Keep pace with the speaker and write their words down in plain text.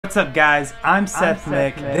What's up, guys? I'm Seth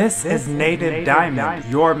Mick. This is Native Diamond,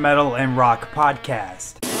 your metal and rock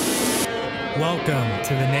podcast. Welcome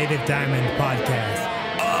to the Native Diamond podcast.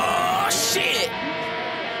 Oh, shit!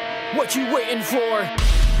 What you waiting for?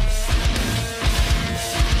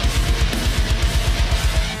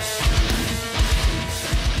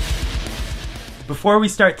 Before we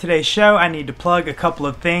start today's show, I need to plug a couple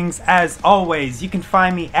of things. As always, you can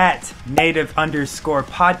find me at native_podcast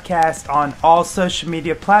on all social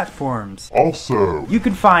media platforms. Also, You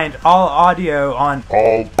can find all audio on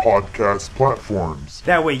all podcast platforms.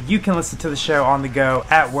 that way you can listen to the show on the go,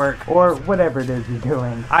 at work, or whatever it is you're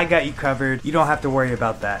doing. I got you covered. You don't have to worry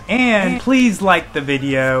about that. And please like the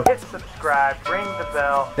video, hit subscribe, ring the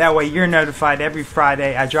bell. That way you're notified every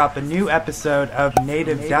Friday I drop a new episode of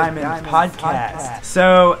Native Diamond podcast.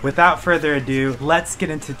 So, without further ado, let's get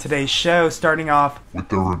into today's show, starting off With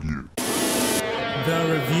the review.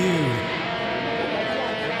 The review.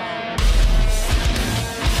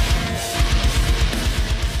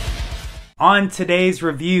 On today's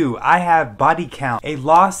review, I have Body Count, a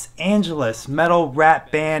Los Angeles metal rap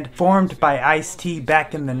band formed by Ice-T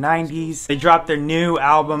back in the 90s. They dropped their new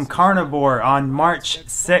album Carnivore on March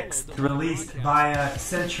 6th, released via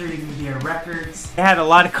Century Media Records. They had a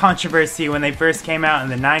lot of controversy when they first came out in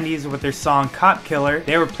the 90s with their song Cop Killer.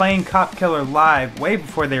 They were playing Cop Killer live way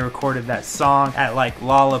before they recorded that song at like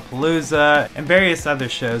Lollapalooza and various other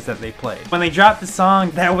shows that they played. When they dropped the song,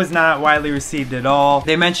 that was not widely received at all.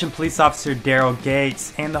 They mentioned police officer Daryl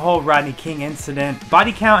Gates and the whole Rodney King incident.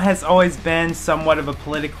 Body Count has always been somewhat of a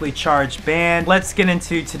politically charged band. Let's get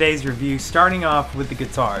into today's review, starting off with the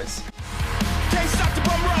guitars.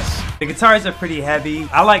 The guitars are pretty heavy.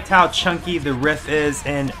 I liked how chunky the riff is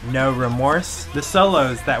in No Remorse. The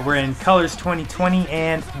solos that were in Colors 2020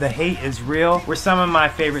 and The Hate Is Real were some of my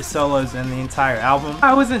favorite solos in the entire album.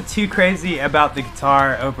 I wasn't too crazy about the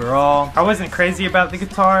guitar overall. I wasn't crazy about the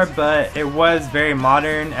guitar, but it was very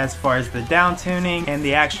modern as far as the down tuning and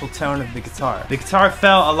the actual tone of the guitar. The guitar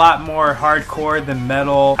felt a lot more hardcore than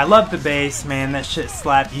metal. I love the bass, man. That shit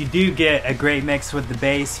slapped. You do get a great mix with the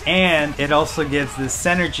bass, and it also gives this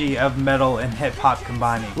synergy of metal and hip hop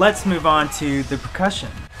combining. Let's move on to the percussion.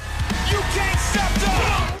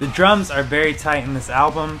 The drums are very tight in this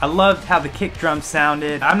album. I loved how the kick drums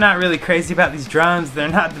sounded. I'm not really crazy about these drums. They're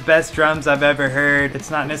not the best drums I've ever heard. It's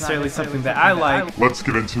not necessarily something that I like. Let's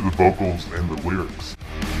get into the vocals and the lyrics.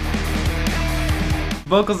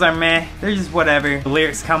 Vocals are meh, they're just whatever. The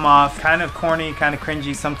lyrics come off kind of corny, kind of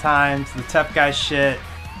cringy sometimes. The tough guy shit,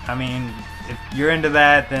 I mean, if you're into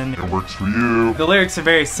that, then It works for you. the lyrics are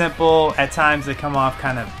very simple. At times they come off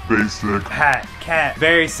kind of Basic. hat, cat,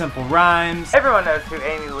 very simple rhymes. Everyone knows who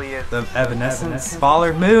Amy Lee is of Evanescence.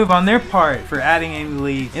 Baller move on their part for adding Amy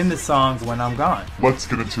Lee in the songs When I'm Gone. Let's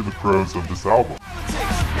get into the pros of this album.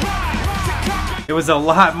 It was a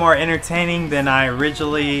lot more entertaining than I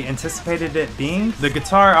originally anticipated it being. The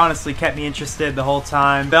guitar honestly kept me interested the whole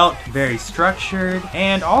time, felt very structured,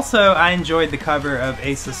 and also I enjoyed the cover of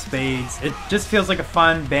Ace of Spades. It just feels like a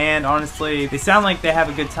fun band, honestly. They sound like they have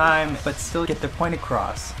a good time, but still get their point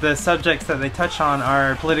across. The subjects that they touch on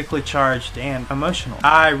are politically charged and emotional.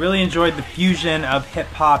 I really enjoyed the fusion of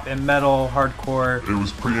hip-hop and metal, hardcore. It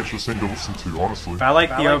was pretty interesting to listen to, honestly. I like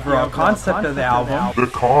the overall concept of the album.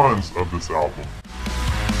 The cons of this album.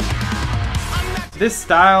 This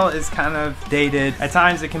style is kind of dated. At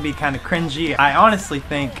times it can be kind of cringy. I honestly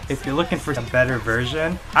think if you're looking for a better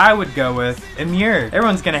version, I would go with Emmure.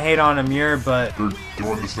 Everyone's gonna hate on Emmure, but They're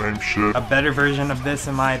doing the same shit. a better version of this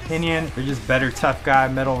in my opinion. They're just better tough guy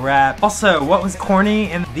metal rap. Also, what was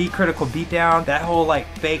corny in The Critical Beatdown? That whole like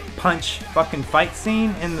fake punch fucking fight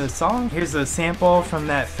scene in the song. Here's a sample from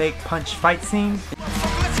that fake punch fight scene.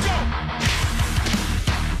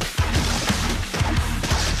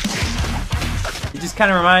 It just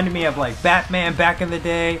kind of reminded me of like Batman back in the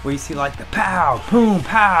day, where you see like the pow, boom,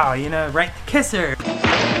 pow, you know, right the kisser.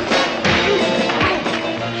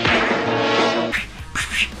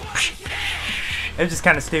 It was just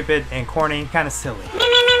kind of stupid and corny, kind of silly.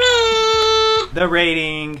 The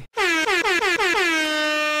rating.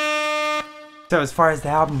 So as far as the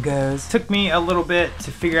album goes, took me a little bit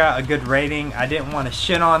to figure out a good rating. I didn't want to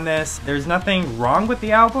shit on this. There's nothing wrong with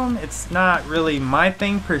the album. It's not really my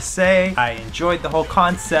thing per se. I enjoyed the whole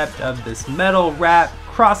concept of this metal rap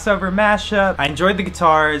crossover mashup. I enjoyed the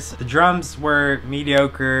guitars. The drums were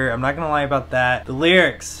mediocre. I'm not gonna lie about that. The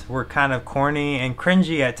lyrics were kind of corny and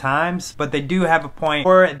cringy at times, but they do have a point.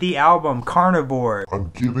 For the album Carnivore,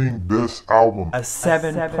 I'm giving this album a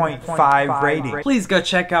 7.5 rating. Please go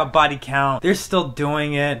check out Body Count. They're still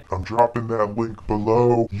doing it. I'm dropping that link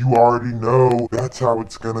below. You already know that's how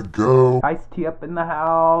it's gonna go. Ice-T up in the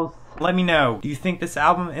house. Let me know, do you think this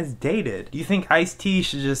album is dated? Do you think Ice-T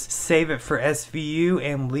should just save it for SVU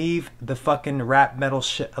and leave the fucking rap metal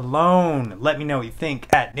shit alone? Let me know what you think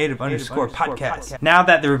at native_podcast. Now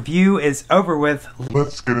that the review is over with,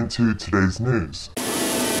 let's get into today's news.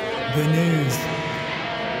 The news.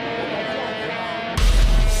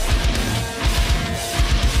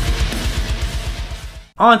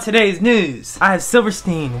 on today's news, I have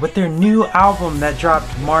Silverstein with their new album that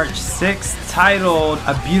dropped March 6th titled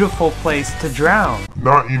A Beautiful Place to Drown.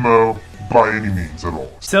 Not emo by any means at all.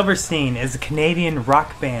 Silverstein is a Canadian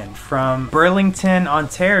rock band from Burlington,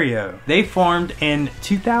 Ontario. They formed in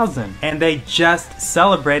 2000 and they just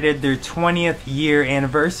celebrated their 20th year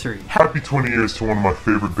anniversary. Happy 20 years to one of my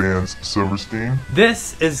favorite bands, Silverstein.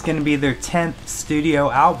 This is going to be their 10th studio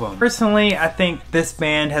album. Personally, I think this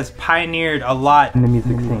band has pioneered a lot in the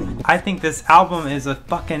music scene. I think this album is a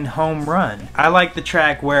fucking home run. I like the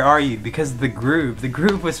track Where Are You because of the groove. The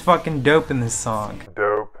groove was fucking dope in this song.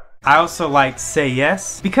 Dope. I also like Say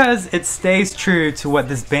Yes because it stays true to what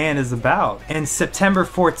this band is about. And September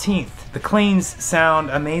 14th, the cleans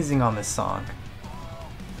sound amazing on this song.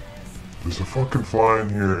 There's a fucking fly in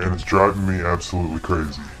here and it's driving me absolutely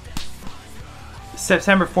crazy.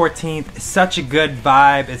 September 14th is such a good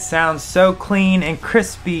vibe. It sounds so clean and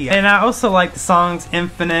crispy. And I also like the songs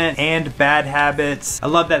Infinite and Bad Habits. I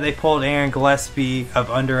love that they pulled Aaron Gillespie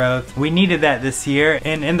of Under Oath. We needed that this year,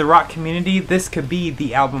 and in the rock community, this could be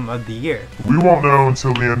the album of the year. We won't know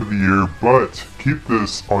until the end of the year, but keep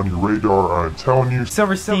this on your radar, I'm telling you.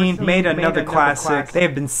 Silverstein made another classic. They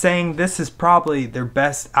have been saying this is probably their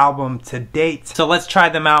best album to date. So let's try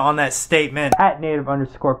them out on that statement at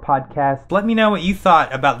native_podcast. Let me know what you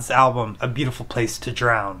thought about this album, A Beautiful Place to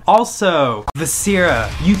Drown. Also, Viscera,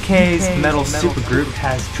 UK's metal supergroup,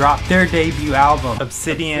 has dropped their debut album,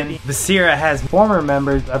 Obsidian. Viscera has former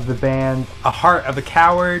members of the band A Heart of a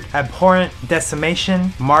Coward, Abhorrent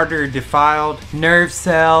Decimation, Martyr Defiled, Nerve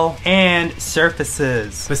Cell, and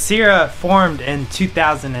Surfaces. Viscera formed in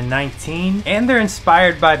 2019, and they're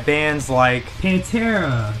inspired by bands like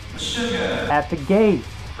Pantera, Sugar, At the Gates,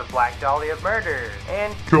 The Black Dahlia Murder,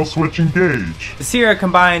 and Killswitch Engage. Viscera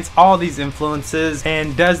combines all these influences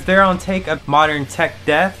and does their own take of modern tech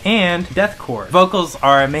death and deathcore. Vocals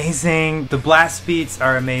are amazing, the blast beats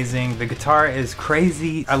are amazing, the guitar is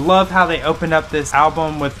crazy. I love how they opened up this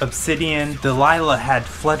album with Obsidian. Delilah had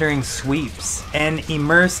fluttering sweeps, and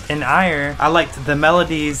Immersed in Ire, I liked the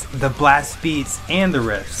melodies, the blast beats, and the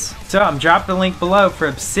riffs. So I'm dropping a link below for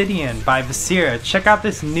Obsidian by Viscera. Check out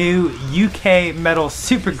this new UK metal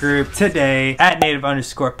supergroup today at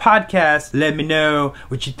native_podcast. Let me know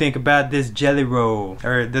what you think about this jelly roll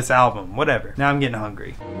or this album, whatever. Now I'm getting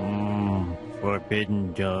hungry.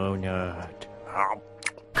 Forbidden donut.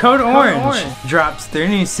 Code Orange drops their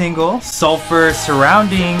new single, Sulfur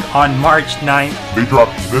Surrounding, on March 9th. They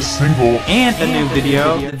dropped this single And a new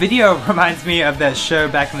video. The video reminds me of that show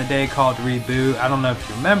back in the day called Reboot. I don't know if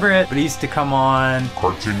you remember it, but it used to come on.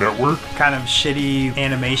 Cartoon Network. Kind of shitty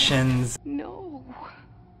animations. No.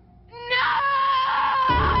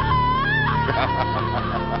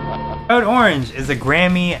 Code Orange is a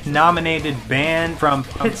Grammy-nominated band from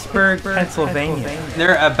Pittsburgh, Pennsylvania.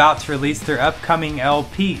 They're about to release their upcoming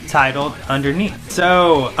LP titled Underneath.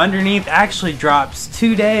 So, Underneath actually drops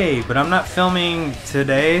today, but I'm not filming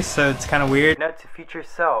today, so it's kind of weird. Note to future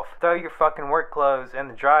self, throw your fucking work clothes in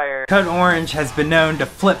the dryer. Code Orange has been known to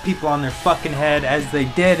flip people on their fucking head, as they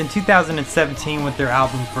did in 2017 with their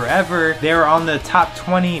album Forever. They were on the top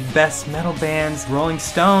 20 best metal bands, Rolling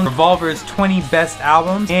Stone, Revolver's 20 best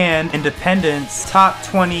albums, and Independent's top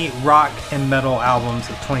 20 rock and metal albums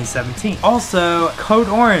of 2017. Also, Code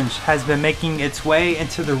Orange has been making its way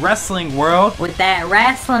into the wrestling world with that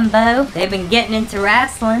wrestling, Bo. They've been getting into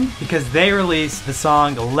wrestling because they released the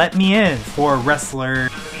song Let Me In for a wrestler.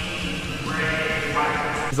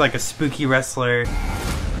 He's like a spooky wrestler.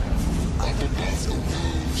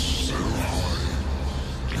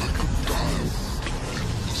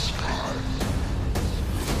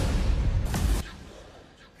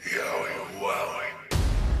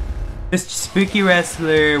 Mr. Spooky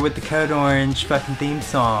Wrestler with the Code Orange fucking theme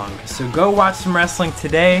song. So go watch some wrestling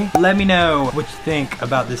today. Let me know what you think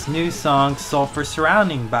about this new song, Sulfur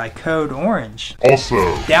Surrounding by Code Orange. Also,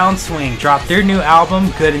 Downswing dropped their new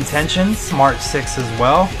album, Good Intentions, March 6th as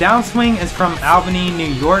well. Downswing is from Albany, New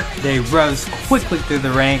York. They rose quickly through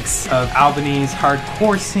the ranks of Albany's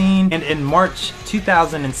hardcore scene, and in March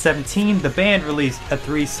 2017, the band released a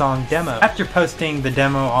 3-song demo. After posting the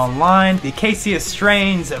demo online, the Acacia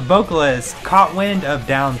Strains vocalist caught wind of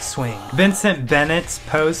Downswing. Vincent Bennett's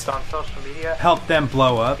post on social media helped them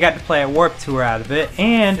blow up. They got to play a Warped Tour out of it,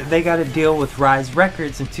 and they got a deal with Rise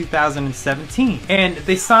Records in 2017. And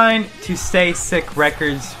they signed to Stay Sick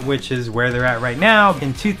Records, which is where they're at right now,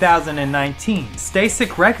 in 2019. Stay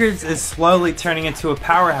Sick Records is slowly turning into a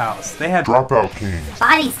powerhouse. They have Dropout Kings,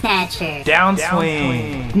 Body Snatcher,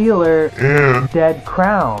 Downswing, Dealer, and Dead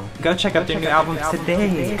Crown. Go check out their new album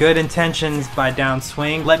today. Good Intentions by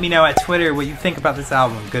Downswing. Let me know at Twitter what you think about this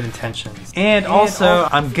album, Good Intentions. And also,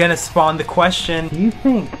 I'm gonna spawn the question, do you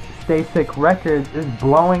think Stay Sick Records is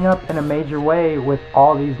blowing up in a major way with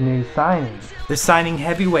all these new signings? They're signing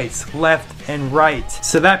heavyweights left and right.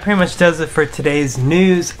 So that pretty much does it for today's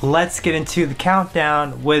news. Let's get into the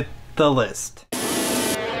countdown with the list.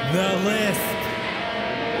 The list.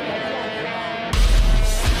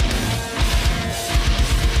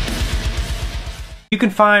 You can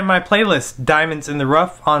find my playlist, Diamonds in the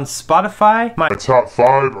Rough, on Spotify. My my top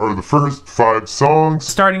 5 are the first 5 songs.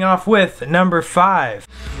 starting off with number 5.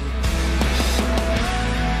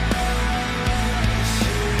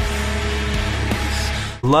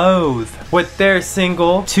 Loathe with their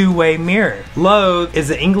single Two-Way Mirror. Loathe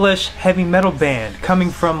is an English heavy metal band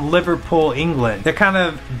coming from Liverpool, England. They're kind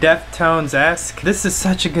of Deftones-esque. This is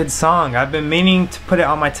such a good song. I've been meaning to put it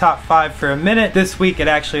on my top 5 for a minute. This week it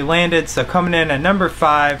actually landed, so coming in at number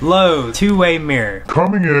 5, Loathe, Two-Way Mirror.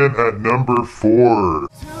 Coming in at number 4.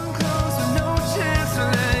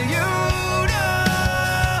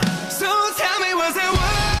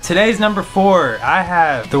 Today's number 4, I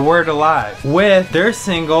have The Word Alive with their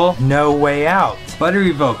single No Way Out.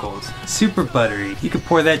 Buttery vocals, super buttery. You could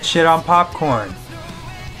pour that shit on popcorn.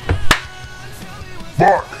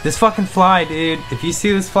 Fuck! This fucking fly, dude. If you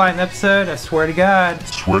see this fly in the episode, I swear to God,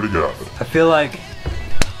 Swear to God. I feel like...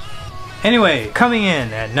 Anyway, coming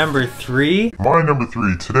in at number 3, My number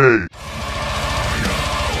 3 today.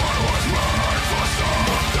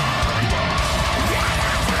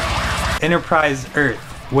 Enterprise Earth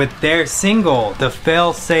with their single, The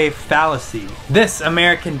Failsafe Fallacy. This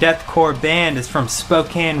American deathcore band is from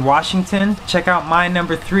Spokane, Washington. Check out my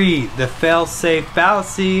number 3, The Failsafe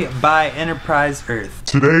Fallacy by Enterprise Earth.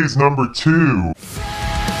 Today's number 2.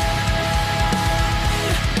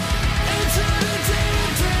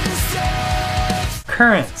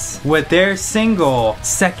 Currents with their single,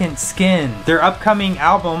 Second Skin. Their upcoming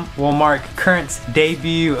album will mark Currents'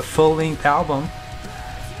 debut full-length album.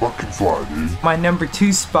 Fucking fly, dude. My number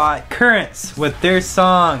 2 spot, Currents with their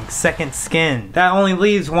song, Second Skin. That only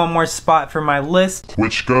leaves one more spot for my list.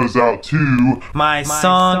 Which goes out to My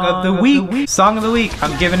song of the week. Song of the week,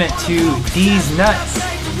 I'm giving it to These Nuts.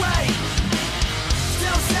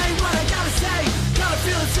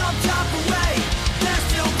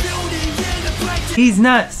 These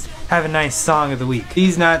Nuts have a nice song of the week.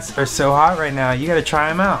 These Nuts are so hot right now, you gotta try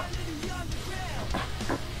them out.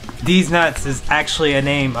 These Nuts is actually a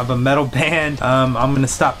name of a metal band. I'm gonna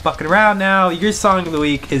stop fucking around now. Your song of the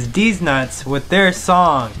week is These Nuts with their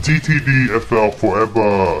song DTDFL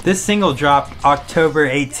Forever. This single dropped October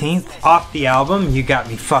 18th off the album You Got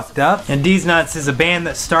Me Fucked Up. And These Nuts is a band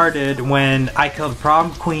that started when I Killed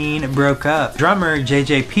Prom Queen broke up. Drummer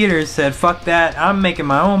JJ Peters said, fuck that, I'm making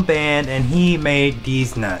my own band, and he made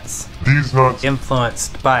These Nuts. These Nuts.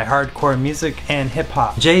 Influenced by hardcore music and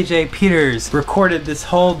hip-hop. JJ Peters recorded this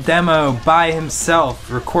whole demo by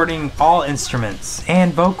himself, recording all instruments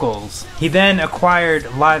and vocals. He then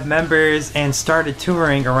acquired live members and started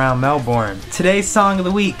touring around Melbourne. Today's song of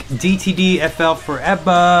the week, DTDFL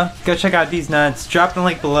Forever. Go check out These Nuts. Drop the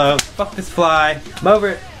link below. Fuck this fly. I'm over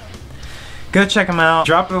it. Go check them out.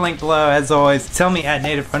 Drop the link below. As always, tell me at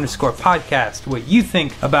native_podcast what you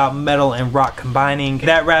think about metal and rock combining.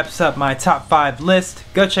 That wraps up my top 5 list.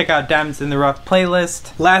 Go check out Diamonds in the Rough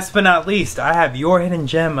playlist. Last but not least, I have your hidden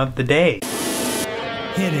gem of the day.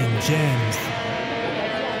 Hidden gems.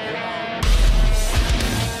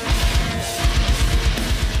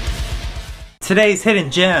 Today's hidden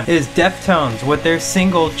gem is Deftones with their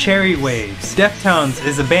single Cherry Waves. Deftones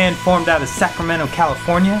is a band formed out of Sacramento,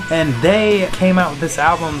 California, and they came out with this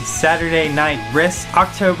album Saturday Night Wrist,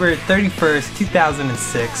 October 31st,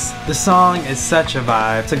 2006. The song is such a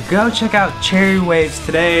vibe, so go check out Cherry Waves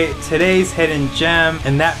today, today's hidden gem,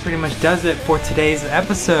 and that pretty much does it for today's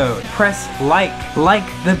episode. Press like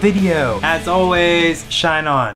the video. As always, shine on.